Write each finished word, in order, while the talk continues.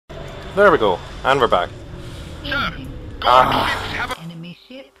There we go. And we're back. Sir, Gorg ships have Enemy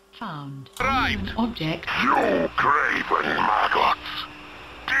ship found. arrived. Object. You craven maggots!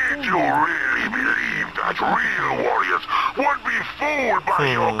 Did you really believe that real warriors would be fooled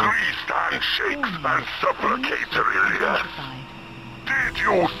by your greased handshakes and supplicatory lips? Did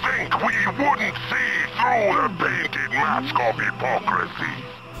you think we wouldn't see through the painted mask of hypocrisy?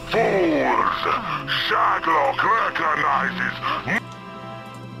 Fools! Shaglock recognizes...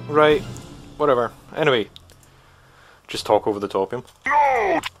 Right. Whatever. Anyway. Just talk over the top of him.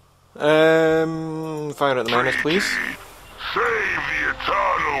 No! Fire at the menace, please. Save the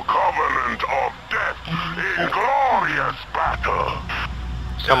eternal covenant of death in glorious battle!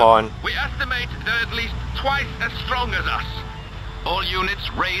 Come on. We estimate they're at least twice as strong as us. All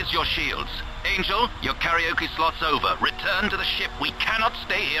units, raise your shields. Angel, your karaoke slot's over. Return to the ship. We cannot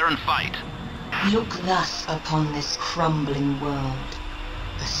stay here and fight. Look thus upon this crumbling world.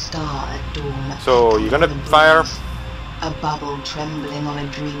 A star at dawn. So, you're gonna fire? A bubble trembling on a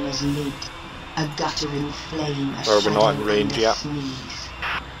dreamer's lid. A guttering flame, a Or we're not in shadow range in a yet. sneeze.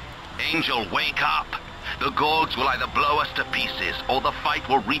 Angel, wake up. The Gorgs will either blow us to pieces, or the fight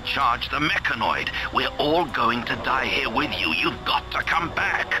will recharge the mechanoid. We're all going to die here with you. You've got to come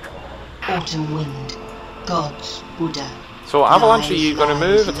back. Autumn wind. Gods, Buddha. So, Avalanche, are Lies, you gonna lies,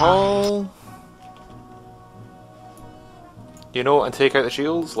 move at lies. all? You know, and take out the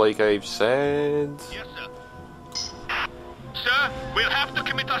shields, like I've said. Yes, sir. Sir, we'll have to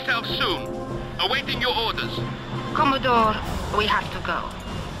commit ourselves soon. Awaiting your orders. Commodore, we have to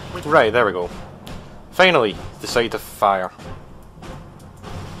go. Right, there we go. Finally, decide to fire.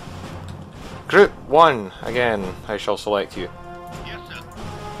 Group 1, again, I shall select you. Yes, sir.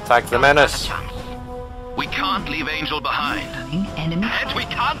 Attack the menace. We can't leave Angel behind. Enemy. And we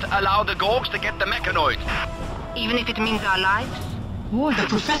can't allow the Gorgs to get the mechanoid. Even if it means our lives? Warning. The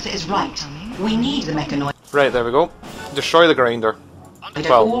professor is right. We need the mechanoid. Right, there we go. Destroy the grinder. At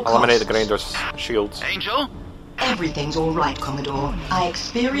Well, all eliminate the costs. grinder's shields. Angel? Everything's all right, Commodore. I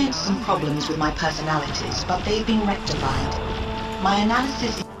experienced some problems with my personalities, but they've been rectified. My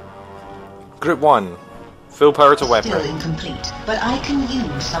analysis Group 1, full power to is weapon. still incomplete, but I can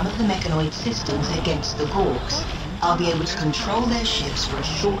use some of the mechanoid systems against the Gorgs. I'll be able to control their ships for a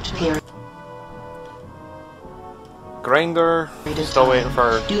short period Grinder, of still time. waiting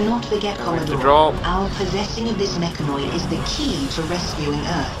for... Do not forget, Commodore. drop. Our possessing of this mechanoid is the key to rescuing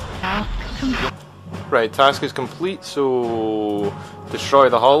Earth. Task complete. Right, task is complete, so... Destroy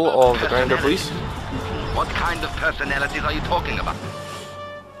the hull of the grinder, please. What kind of personalities are you talking about?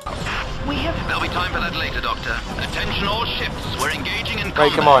 We have There'll be time for that later, Doctor. Attention all ships. We're engaging in combat.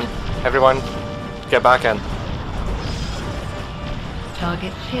 Right, come on, everyone. Get back in.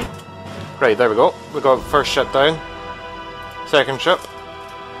 target ship. Right, there we go. We got first ship down. Second ship.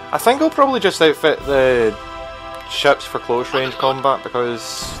 I think I'll probably just outfit the ships for close range combat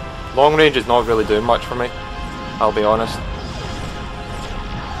because long range is not really doing much for me. I'll be honest.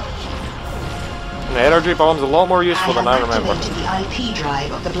 And the energy bomb's a lot more useful than I remember. activated the IP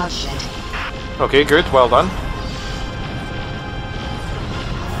drive of the bloodshed. Okay, good. Well done.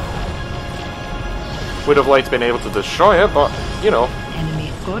 Would have liked being able to destroy it, but you know,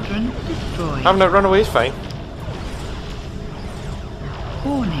 Enemy squadron destroyed. having it run away is fine.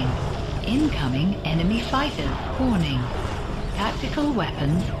 Warning. Incoming enemy fighters. Warning. Tactical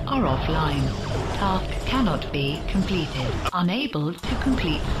weapons are offline. Task cannot be completed. Unable to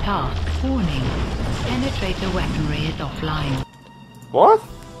complete task. Warning. Penetrator weaponry is offline. What?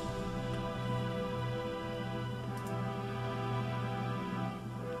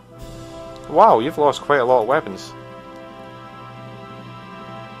 Wow, you've lost quite a lot of weapons.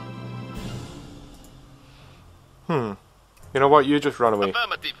 You know what? You just run away.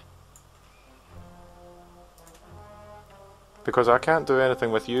 Affirmative. Because I can't do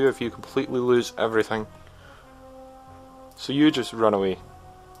anything with you if you completely lose everything. So you just run away.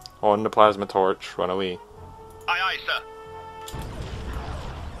 On the plasma torch, run away. Aye, aye, sir.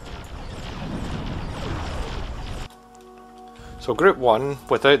 So group 1,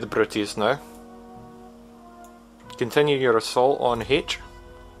 without the brutes now. Continue your assault on H.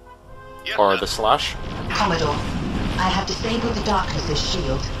 Yes, Or sir. the slash. Commodore, I have disabled the darkness's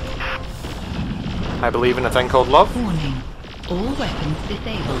shield. I believe in a thing called love. Warning. All weapons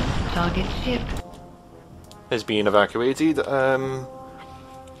disabled. Target ship. Is being evacuated.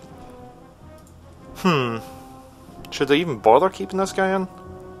 Should I even bother keeping this guy in?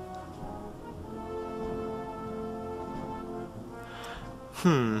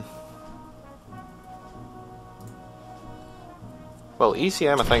 Well,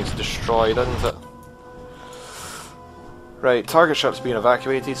 ECM I think is destroyed, isn't it? Right, target ship's being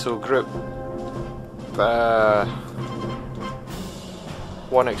evacuated, so group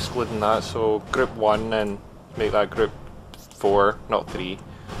 1 excluding that, so group 1 and make that group 4, not 3.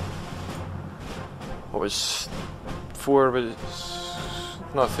 What was 4 was...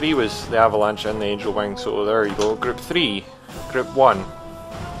 no, 3 was the Avalanche and the Angel Wing, so there you go. Group 3, group 1.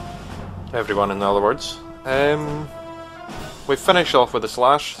 Everyone in other words. We finished off with the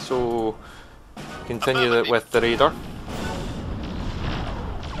Slash, so continue it with the Raider.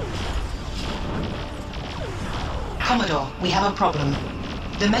 Commodore, we have a problem.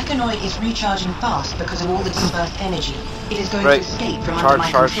 The mechanoid is recharging fast because of all the dispersed energy. It is going to escape from under my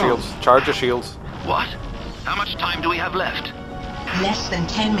control. Shields. Charge the shields. What? How much time do we have left? Less than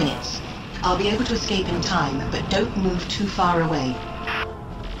 10 minutes. I'll be able to escape in time, but don't move too far away.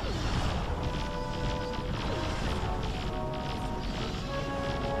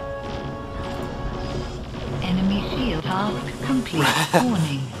 Enemy shield task complete.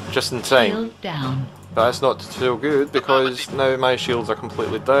 Warning. Just in time. Shield down. But that's not so good because now my shields are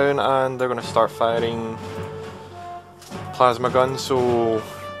completely down and they're going to start firing plasma guns. So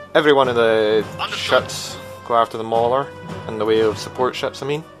every one of the ships go after the Mauler in the way of support ships, I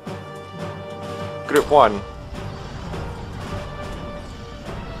mean. Group 1.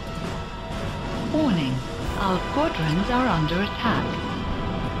 Warning. Our squadrons are under attack.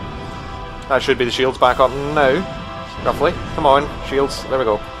 That should be the shields back up now, roughly. Come on, shields. There we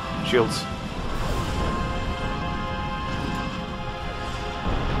go. Shields.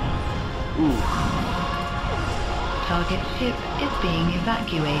 Ooh. Target ship is being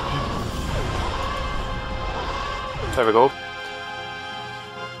evacuated. There we go.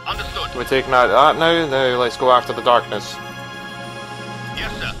 Understood. We're taking out that now. Now let's go after the darkness.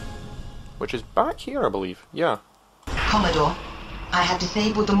 Yes, sir. Which is back here, I believe. Yeah. Commodore, I have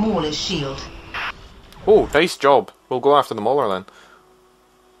disabled the Mauler's shield. Oh, nice job. We'll go after the Mauler then.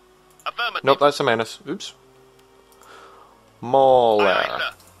 Affirmative. Nope, that's a menace. Oops. Mauler. Aye, aye,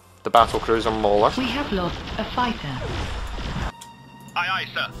 sir. The battle cruiser Mauler. We have lost a fighter. Aye, aye,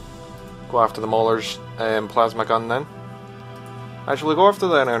 sir. Go after the Mauler's plasma gun then. Actually, go after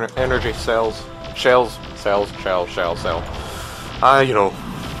the energy cells. Shell. You know.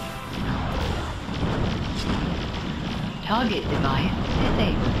 Target device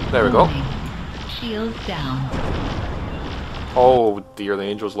disabled. There we go. Warning. Shields down. Oh dear, the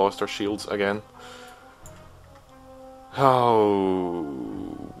Angels lost their shields again. Oh.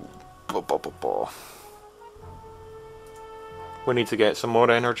 We need to get some more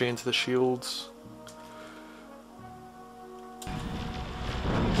energy into the shields.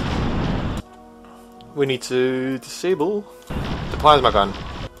 We need to disable the plasma gun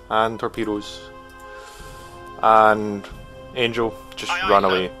and torpedoes. And Angel, just run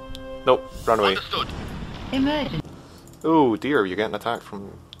away. Nope, run away. Understood. Emergency. Oh dear, you're getting attacked from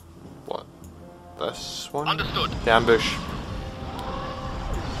what? This one? Understood. The ambush.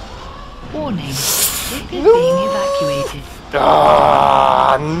 Warning. Ship is being evacuated.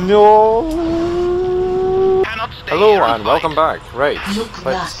 Ah, no! Cannot stay Hello here and welcome fight. back. Right, Look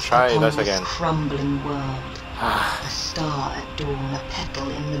let's thus try upon this this again. crumbling world. A star at dawn, a petal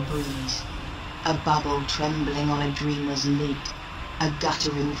in the breeze. A bubble trembling on a dreamer's lid. A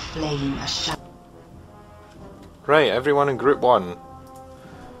guttering flame, a shadow. Right, everyone in Group 1.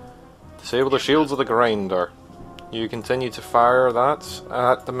 Disable the shields of the grinder. You continue to fire that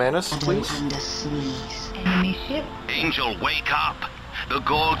at the menace, please. And a sneeze. Enemy ship. Angel, wake up. The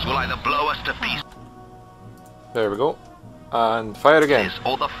Gorgs will either blow us to pieces There we go. And fire again.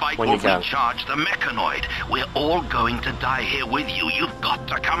 or the fight when will you can. recharge the mechanoid. We're all going to die here with you. You've got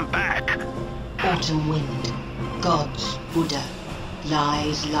to come back. Autumn wind. Gods. Buddha.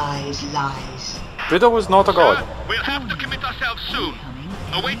 Lies, lies, lies. Buddha was not a god. We'll have to commit ourselves soon.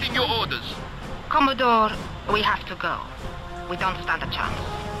 Awaiting your orders. Commodore, we have to go. We don't stand a chance.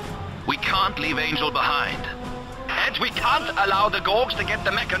 We can't leave Angel behind. And we can't allow the Gorgs to get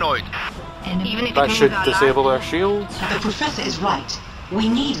the mechanoid. Even if it That means should our disable lives. their shields. The Professor is right. We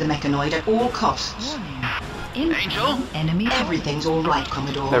need the mechanoid at all costs. Warning. Angel? Enemy. Everything's all right,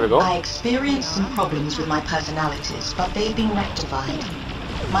 Commodore. There we go. I experienced some problems with my personalities, but they've been rectified.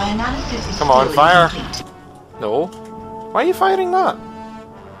 My analysis is Come on, still fire. incomplete. No. Why are you firing that?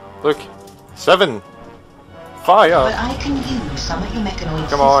 Look. 7. Fire. But I can use some of the mechanoid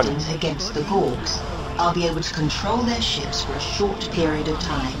Come on. systems against the Gorgs. I'll be able to control their ships for a short period of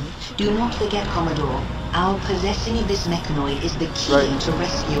time. Do not forget, Commodore, our possessing of this mechanoid is the key Right. to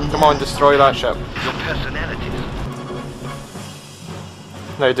rescuing Come on, Earth. destroy that ship. Your personalities.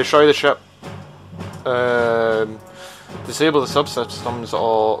 Now, destroy the ship. Disable the subsystems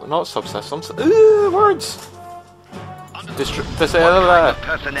or... not subsystems. Words!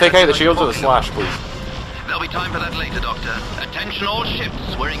 Take out the shields of the slash, please. There'll be time for that later, Doctor. Attention all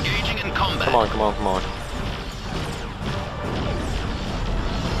ships. We're engaging in combat. Come on, come on, come on.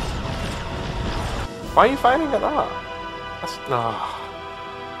 Why are you firing at that? That's... no.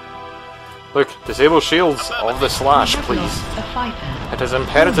 Look, disable shields of the slash, please. It is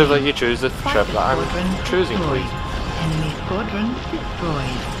imperative that you choose the ship that I'm choosing, please. Enemy squadron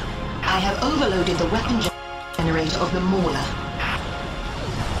destroyed. I have overloaded the weapon generator of the Mauler.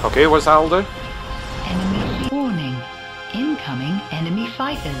 Okay, what's that'll do? Enemy warning. Incoming enemy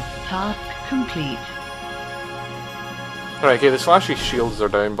fighters. Task complete. Right, okay, the slashy shields are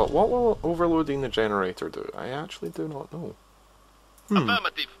down, but what will overloading the generator do? I actually do not know.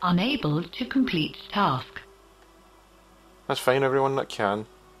 Affirmative. Unable to complete task. That's fine, everyone that can.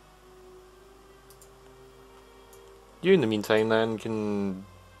 You, in the meantime, then, can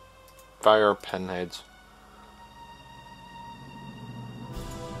fire pinheads.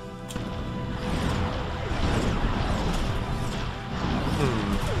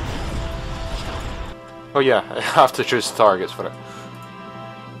 Oh yeah, I have to choose targets for it.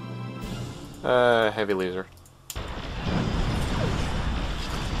 Heavy laser.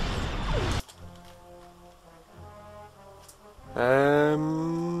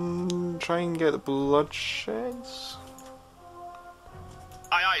 Try and get the bloodsheds.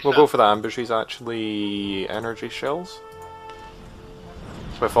 Aye, aye, We'll sir. go for the ambushes, actually. Energy shells.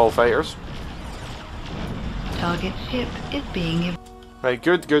 With all fighters. Target ship is being Right,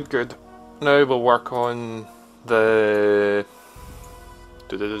 good, good, good. Now we'll work on the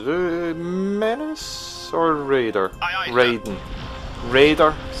Menace or Raider? Aye, aye, sir. Raiden.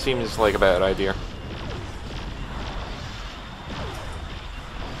 Raider seems like a better idea.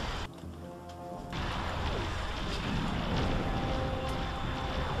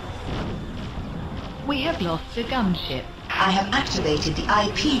 We have lost the gunship. I have activated the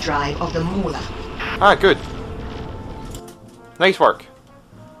IP drive of the Mauler. Ah, good. Nice work.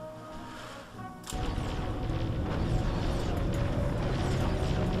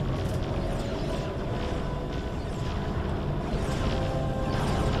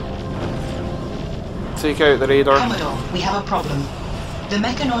 Take out the radar. Commodore, we have a problem. The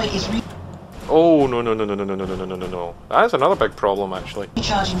mechanoid is Oh no no no no no no no no no no no. That's another big problem actually.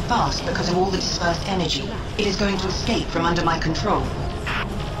 recharging fast because of all the dispersed energy. It is going to escape from under my control.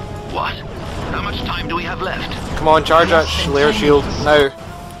 What? How much time do we have left? Come on, charge that layer shield now.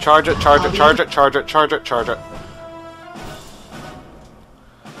 Charge it, charge it, charge it, charge it, charge it, charge it.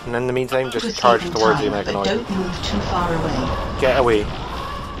 And in the meantime, just charge towards the but mechanoid. don't move too far away. Get away.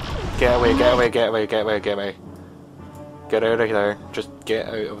 Get away, get away, get away, get away, get away. Get out of there. Just get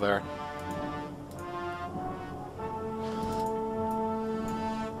out of there.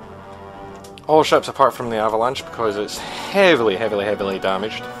 All ships apart from the Avalanche because it's heavily, heavily, heavily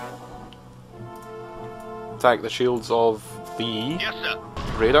damaged. Attack the shields of the Yes, sir.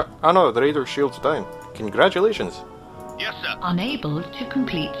 Raider. Oh no, the Raider shield's down. Congratulations. Yes, sir. Unable to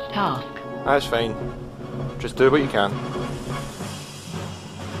complete task. That's fine. Just do what you can.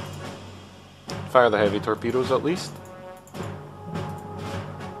 Fire the heavy torpedoes at least.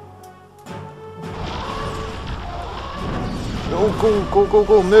 No, go, go, go,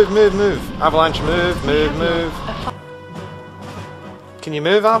 go, move, move, move. Avalanche, move, move, move. Can you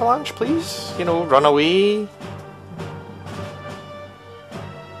move, Avalanche, please? You know, run away.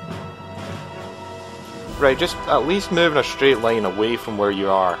 Right, just at least move in a straight line away from where you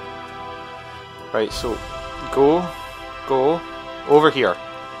are. Right, so go, go, over here.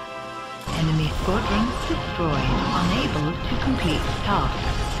 Enemy squadron destroyed. Unable to complete task.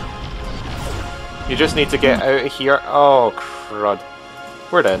 You just need to get out of here. Oh, crud.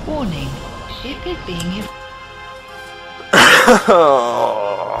 We're dead. Warning. Ship is being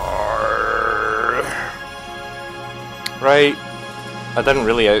Right. I didn't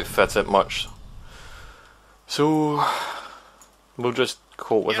really outfit it much. So, we'll just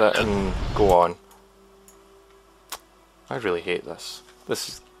cope with it and go on. I really hate this. This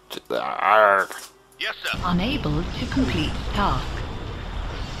is just... Yes, sir. unable to complete task.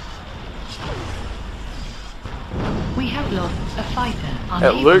 We have lost a fighter.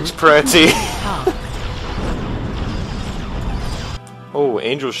 It looks pretty. Task. Oh,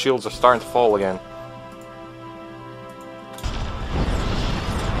 Angel's shields are starting to fall again.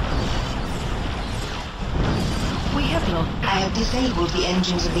 We have lost. I have disabled the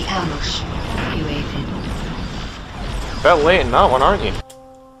engines of the ambush. Evacuated. Bit late in that one, aren't you?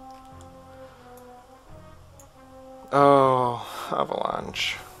 Oh,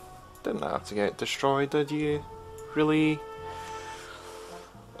 Avalanche. Didn't have to get destroyed, did you? Really?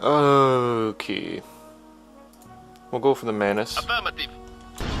 Okay. We'll go for the menace. Affirmative.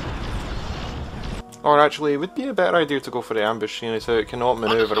 Or actually, it would be a better idea to go for the ambush, seeing as how it cannot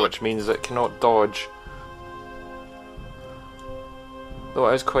maneuver, which means it cannot dodge. Though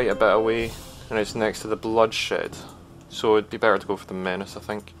it is quite a bit away, and it's next to the bloodshed. So it'd be better to go for the menace, I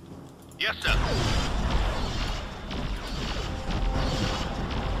think. Yes, sir.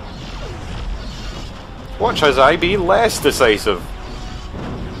 Watch as I be less decisive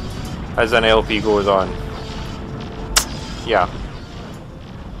as an LP goes on. Yeah.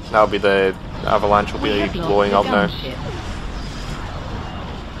 That'll be the avalanche will be blowing up now.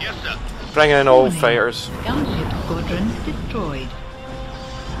 Yes, sir. Bring in all fighters. Gunship squadron destroyed.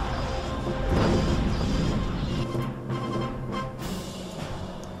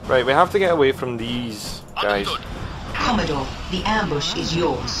 Right, we have to get away from these guys. Understood. Commodore, the ambush is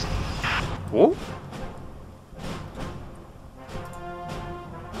yours. Whoa.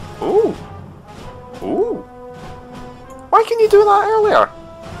 Ooh. Ooh. Why couldn't you do that earlier?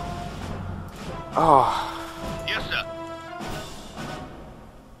 Oh. Yes, sir.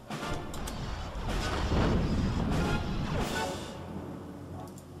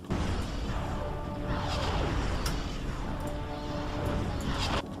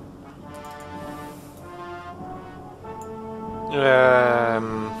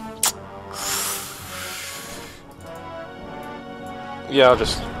 Yeah, I'll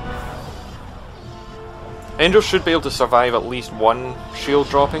just... Angels should be able to survive at least one shield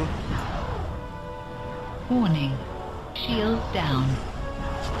dropping. Warning. Shield down.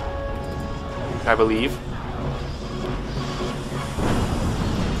 I believe.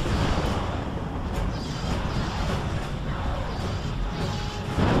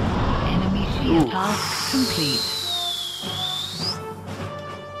 Enemy shield task complete.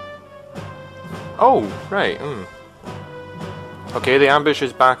 Oh, right. Okay, the ambush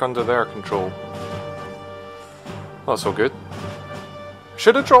is back under their control. Not so good.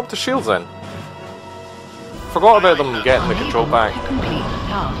 Should have dropped the shields then. Forgot about them getting the control back. To complete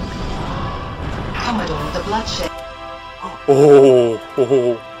task. Commodore, the bloodshed.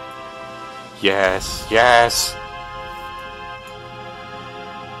 Oh. Yes, yes.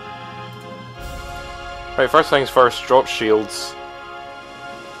 Right, first things first, drop shields.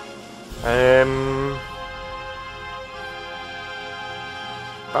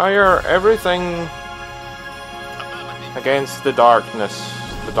 Fire everything against the darkness.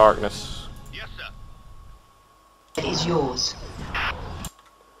 The darkness. Yes, sir. It is yours.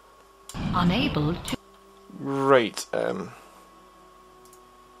 Unable to. Right,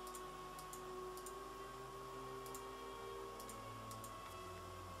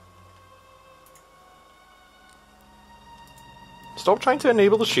 stop trying to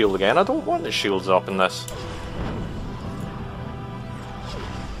enable the shield again. I don't want the shields up in this.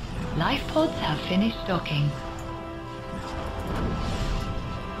 Life pods have finished docking.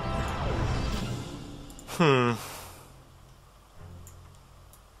 Aye,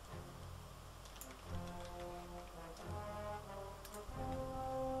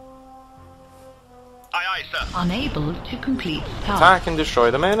 aye, sir. Unable to complete task. Attack and destroy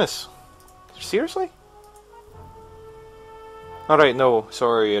the menace. Seriously? Alright, no,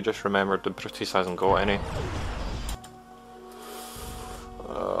 sorry, I just remembered the Brutus hasn't got any.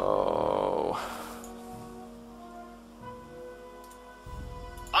 Oh.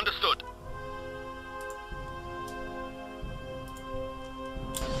 Understood.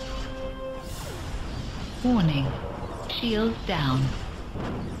 Warning. Shield down.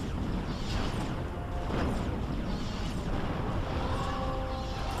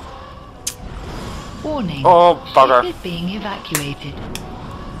 Warning. Oh, bugger. Ship is being evacuated.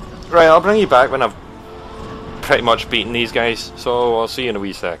 Right, I'll bring you back when I've pretty much beaten these guys, so I'll see you in a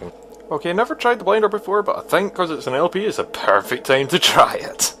wee second. Okay, never tried the blinder before, but I think because it's an LP, it's a perfect time to try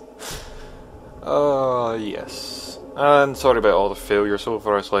it. Yes. And sorry about all the failure so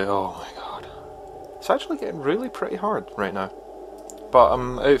far, it's like, oh my god. It's actually getting really pretty hard right now. But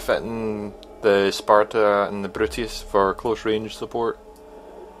I'm outfitting the Sparta and the Brutus for close range support.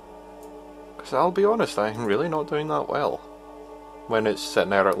 Because I'll be honest, I'm really not doing that well when it's sitting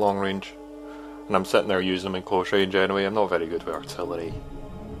there at long range. And I'm sitting there using them in close range anyway. I'm not very good with artillery,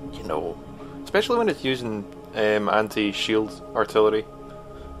 you know. Especially when it's using anti-shield artillery.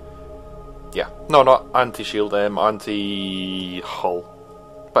 Yeah, no, not anti-shield, anti-hull.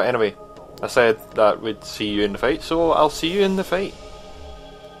 But anyway, I said that we'd see you in the fight, so I'll see you in the fight.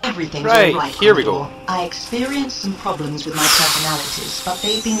 Everything's Right, all right, here we Commodore. go. I experienced some problems with my personalities, but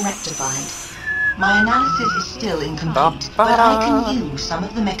they've been rectified. My analysis is still incomplete, but I can use some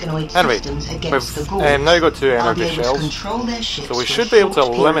of the mechanoid systems against the Gorgs. Now got 2 I'll be energy able to shells, control their ships so we for should a be able to short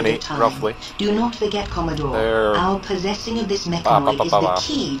period of eliminate, time. roughly. Do not forget, Commodore, Their our possessing of this mechanoid is the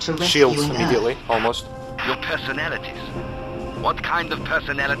key to shields rescuing immediately, Earth. almost. Your personalities. What kind of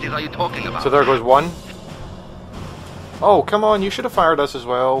personalities are you talking about? So there goes 1. Oh, come on, you should have fired us as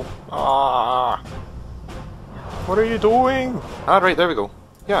well. Ah. What are you doing? Ah, right, there we go.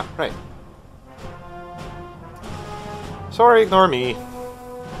 Yeah, right. Sorry, ignore me.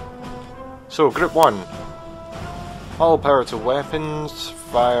 So, Group 1. All power to weapons,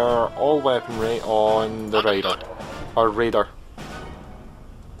 fire all weaponry on the raider. Or raider.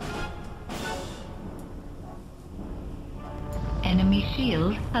 Enemy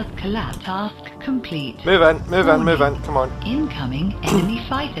shield has collapsed. Task complete. Move in, move in, move in, come on. Incoming enemy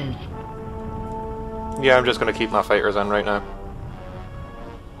fighters. Yeah, I'm just gonna keep my fighters in right now.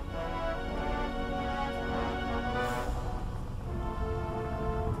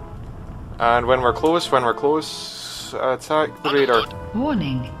 And when we're close, attack the raider.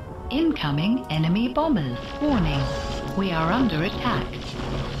 Warning. Incoming enemy bombers. Warning. We are under attack.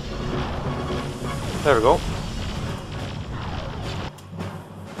 There we go.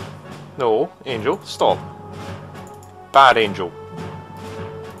 No, Angel, stop. Bad Angel.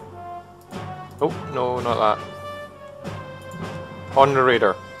 Oh, no, not that. On the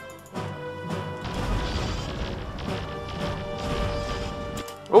raider.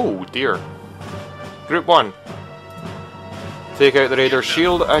 Oh dear. Group 1. Take out the raider's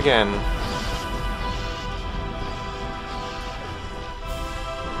shield again.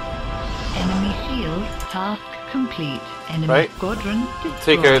 Enemy shield task complete. Enemy Right. squadron destroyed.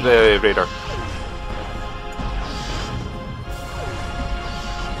 Take out the raider.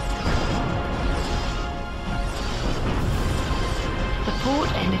 Support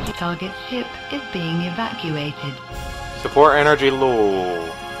energy target ship is being evacuated. Support energy low.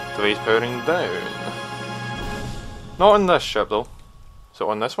 Device powering down. Not on this ship though. So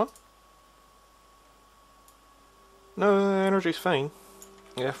on this one? No, energy's fine.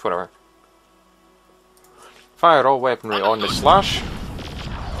 Yeah, whatever. Fire all weaponry on the slash.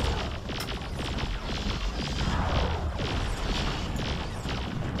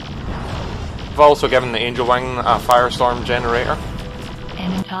 I've also given the Angel Wing a firestorm generator.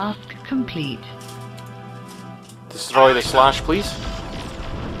 Enemy task complete. Destroy the slash, please.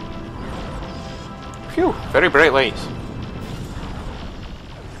 Phew, very bright lights.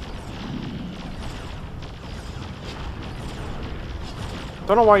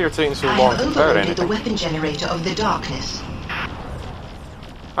 Don't know why you're taking so long to power overloaded anything. the weapon generator of the darkness.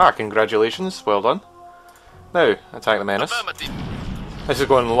 Ah, congratulations, well done. Now, attack the menace. This is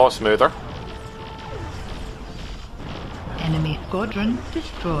going a lot smoother. Enemy squadron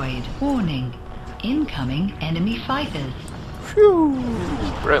destroyed. Warning. Incoming enemy fighters. Phew!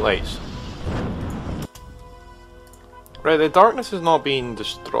 Bright lights. Right, the darkness is not being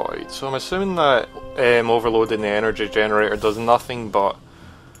destroyed, so I'm assuming that overloading the energy generator does nothing but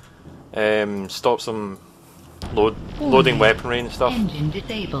stop some loading weaponry and stuff. Engine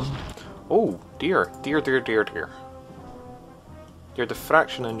disabled. Oh, dear. Dear, dear, dear, dear. Your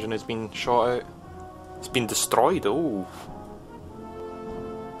diffraction engine has been shot out. It's been destroyed, oh.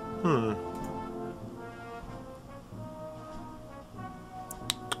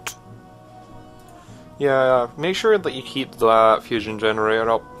 Yeah, make sure that you keep that fusion generator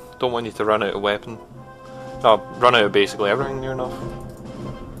up. Don't want you to run out of weapon. No, run out of basically everything near enough.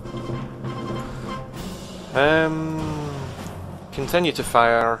 Continue to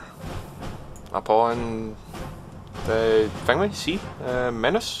fire upon the thingy, see?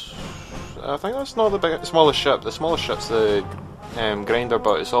 Menace? I think that's not the smallest ship. The smallest ship's the grinder,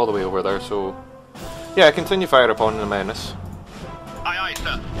 but it's all the way over there, so... Yeah, continue fire upon the menace. Aye, aye,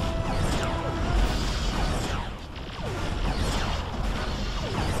 sir.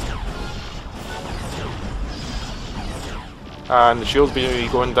 And the shield's be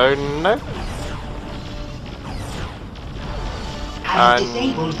going down now. Has And-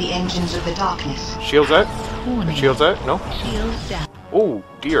 disabled the engines of the darkness. Shields out. Warning. Shields out. No. Shields down. Oh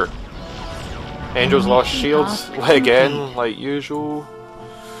dear. Angel's lost shields again, like usual.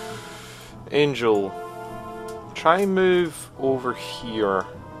 Angel, try and move over here.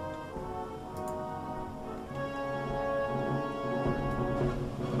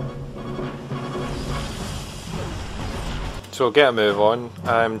 So get a move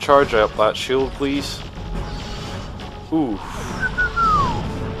on. Charge up that shield, please. Ooh.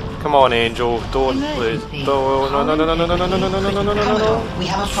 Come on, Angel. Don't please. No, no, no, no, no, no, no, no, no, no, no, no, no, no, no, no. We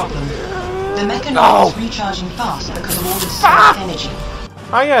have a problem. The mechanoid No. is recharging fast because of all the stored energy.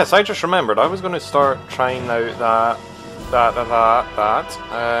 Ah yes, I just remembered. I was going to start trying out that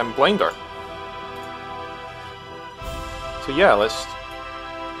blinder. So yeah, let's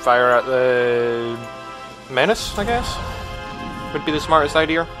fire at the menace, I guess. Would be the smartest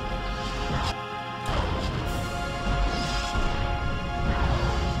idea.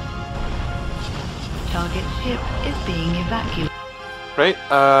 Target ship is being evacuated. Right,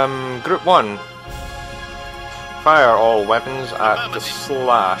 Group 1. Fire all weapons at the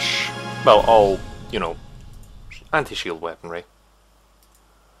slash. Well, all, you know, anti-shield weaponry.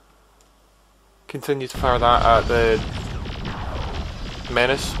 Continue to fire that at the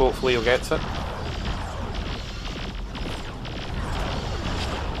menace, hopefully you'll get it.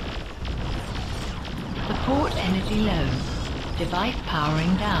 Support energy low. Device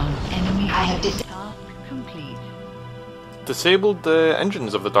powering down. Enemy task complete. Disabled the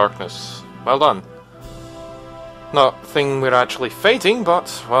engines of the darkness. Well done. Not thing we're actually fighting,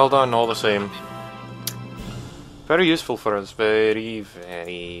 but well done all the same. Very useful for us. Very,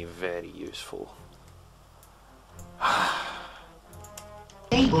 very, very useful.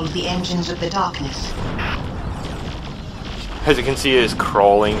 Disabled the engines of the darkness. As you can see, it is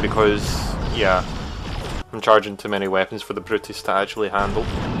crawling because, yeah, I'm charging too many weapons for the Brutus to actually handle.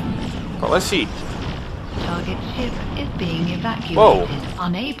 But let's see. Target ship is being evacuated. Whoa.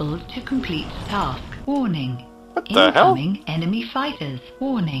 Unable to complete task. Warning. What the hell? Incoming enemy fighters.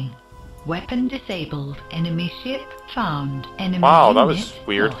 Warning. Weapon disabled. Enemy ship found. Enemy Wow, that unit was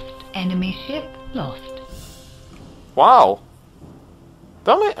weird. Lost. Enemy ship lost. Wow.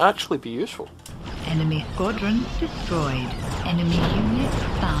 That might actually be useful. Enemy squadron destroyed. Enemy unit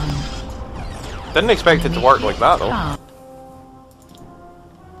found. Didn't expect it to work like that though. Found.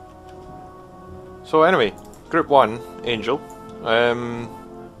 So anyway, Group 1, Angel.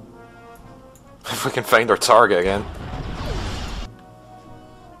 If we can find our target again.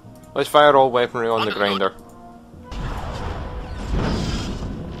 Let's fire all weaponry on the grinder.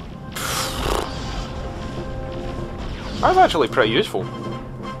 That's actually pretty useful.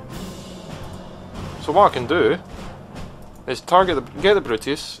 So what I can do is get the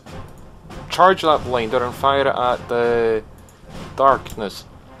Brutus, charge that blinder and fire it at the darkness.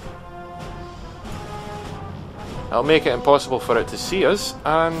 That'll make it impossible for it to see us,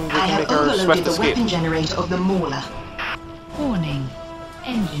 and we can make our swift the escape. weapon generator of the Mauler. Warning.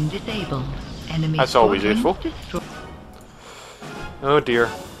 Engine disabled. Enemy That's always squadron useful. destroyed. Oh dear.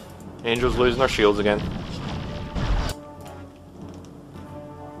 Angel's losing our shields again.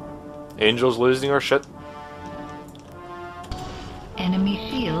 Angel's losing our shit. Enemy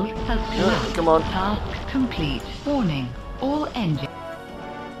shield has collapsed. Come on. Task complete. Warning. All engine.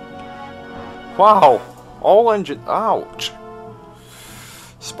 Wow! All engine. Ouch!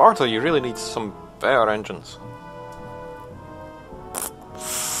 Sparta, you really need some better engines.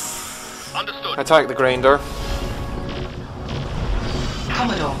 Understood. Attack the grinder.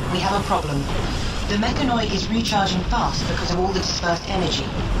 Commodore, we have a problem. The mechanoid is recharging fast because of all the dispersed energy.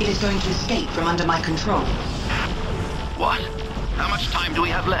 It is going to escape from under my control. What? How much time do we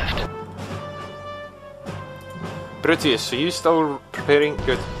have left? Brutus, are you still preparing?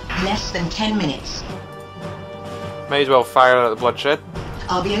 Good. Less than 10 minutes. May as well fire at the bloodshed.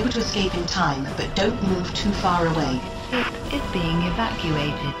 I'll be able to escape in time, but don't move too far away. Ship is being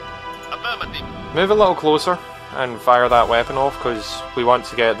evacuated. Affirmative. Move a little closer and fire that weapon off because we want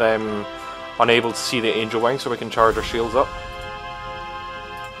to get them unable to see the angel wing so we can charge our shields up.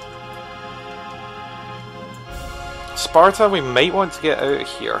 Sparta, we might want to get out of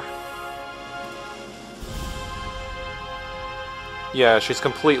here. Yeah, she's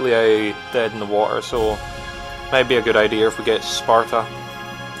completely dead in the water, so might be a good idea if we get Sparta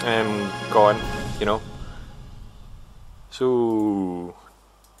gone, you know. So,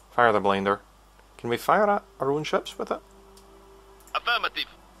 fire the blinder. Can we fire at our own ships with it? Affirmative.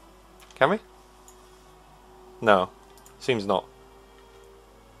 Can we? No, seems not.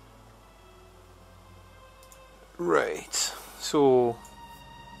 Right, so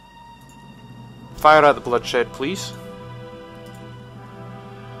fire at the bloodshed, please.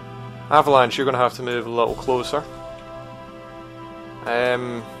 Avalanche, you're going to have to move a little closer.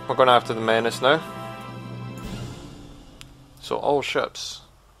 We're going after the menace now. So all ships,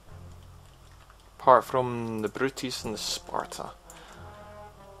 apart from the Brutus and the Sparta.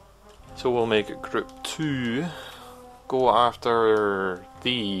 So we'll make it Group 2. Go after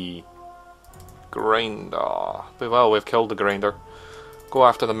the grinder. Well, we've killed the grinder. Go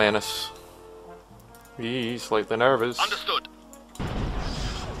after the menace. He's slightly nervous. Understood.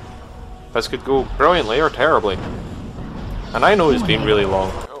 This could go brilliantly or terribly. And I know it's been really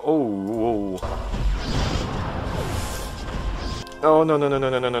long. Oh, Oh, no, no, no, no,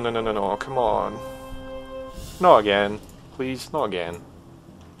 no, no, no, no, no, no, no, come on. Not again. Please, not again.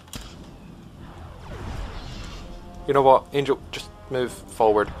 You know what, Angel, just move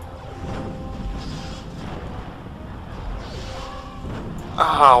forward.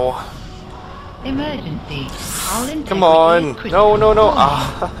 Ow. Emergency. Hull integrity Come on. critical. No, no, no. Warning.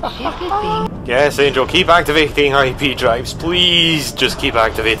 Ah. Ship is being... Yes, Angel, keep activating IP drives. Please, just keep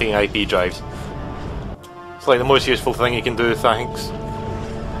activating IP drives. It's like the most useful thing you can do, thanks.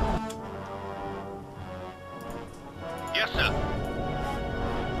 Yes, sir.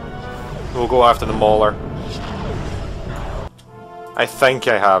 We'll go after the Mauler. I think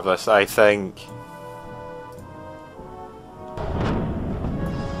I have this, I think.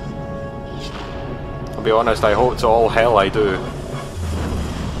 I'll be honest, I hope to all hell I do.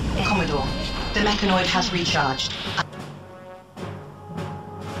 Commodore, the mechanoid has recharged.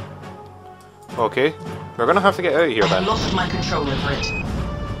 Okay, we're gonna have to get out of here I have then. lost my control over it.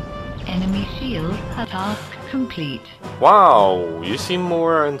 Enemy shield task complete. Wow, you seem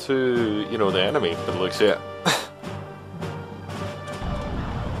more into, you know, the enemy, but looks at it.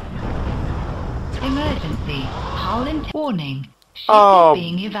 Emergency. Hull warning. Ship Oh. is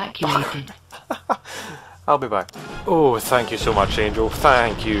being evacuated. I'll be back. Oh, thank you so much, Angel.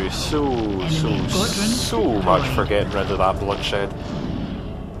 Thank you so much for getting rid of that bloodshed.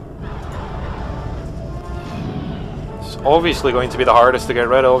 It's obviously going to be the hardest to get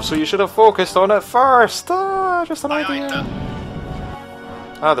rid of, so you should have focused on it first. Ah, just an idea.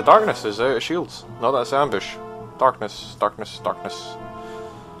 Ah, the darkness is out of shields. No, that's ambush. Darkness, darkness, darkness.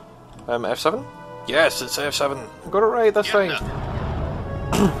 F7? Yes, it's F7. I got it right this time.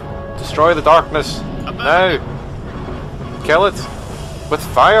 Destroy the darkness. Now. Kill it. With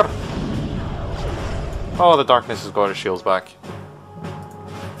fire. Oh, the darkness has got his shields back.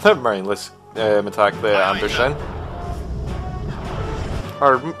 Never mind, let's attack the ambush then.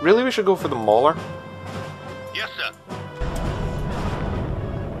 Or, really we should go for the Mauler. Yes, sir.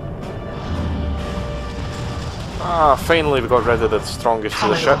 Ah, finally we got rid of the strongest of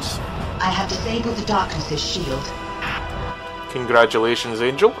the Commodore, ships. I have disabled the darkness's shield. Congratulations,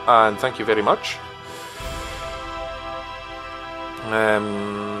 Angel, and thank you very much.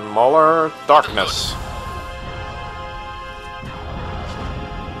 Mauler, darkness.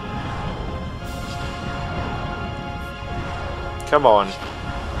 Come on.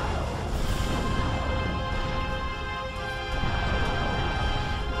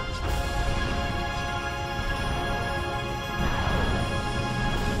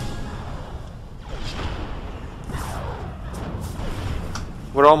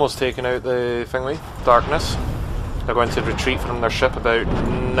 We're almost taking out the thingy, darkness. They're going to retreat from their ship about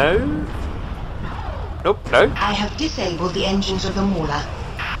now? Nope, now. I have disabled the engines of the Mauler.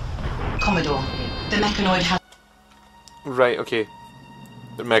 Commodore, the mechanoid has Right, okay.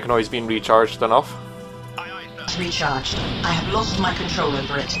 The mechanoid's been recharged enough. recharged. I have lost my control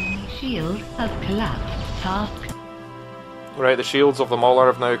over it. Shield has collapsed. Task. Right, the shields of the Mauler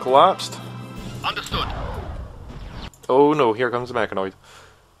have now collapsed. Understood. Oh no, here comes the mechanoid.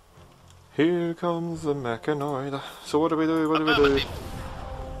 Here comes the mechanoid. So what do we do? What do we do?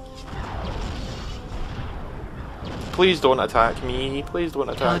 Please don't attack me. Please don't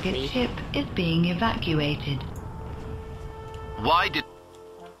attack Target me. ship is being evacuated. Why did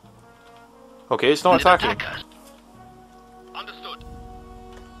Okay, it's not attacking. attack us? Understood.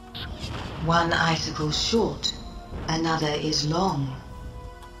 One icicle short, another is long.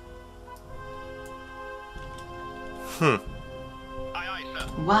 Aye, aye, sir.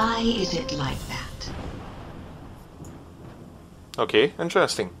 Why is it like that? Okay,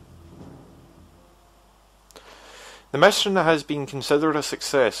 interesting. The mission has been considered a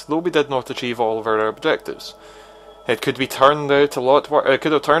success, though we did not achieve all of our objectives. It could have turned out a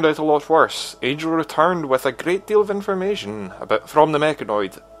lot worse. Angel returned with a great deal of information from the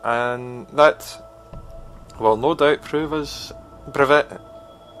mechanoid, and that will no doubt prove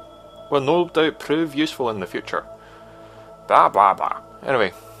useful in the future. Blah blah blah.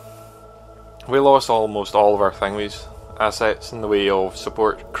 Anyway, we lost almost all of our thingies, assets in the way of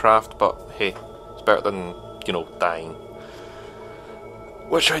support craft, but hey, it's better than, you know, dying.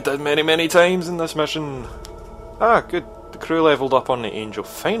 Which I did many times in this mission. Ah, good. The crew leveled up on the Angel.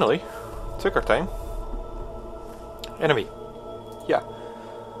 Finally. Took our time. Anyway, yeah.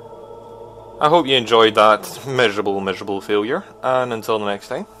 I hope you enjoyed that miserable failure, and until the next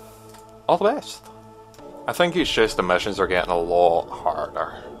time, all the best. I think it's just the missions are getting a lot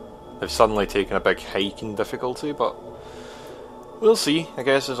harder. They've suddenly taken a big hike in difficulty, but we'll see, I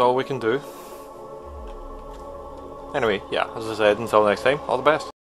guess is all we can do. Anyway, yeah, as I said, until next time, all the best.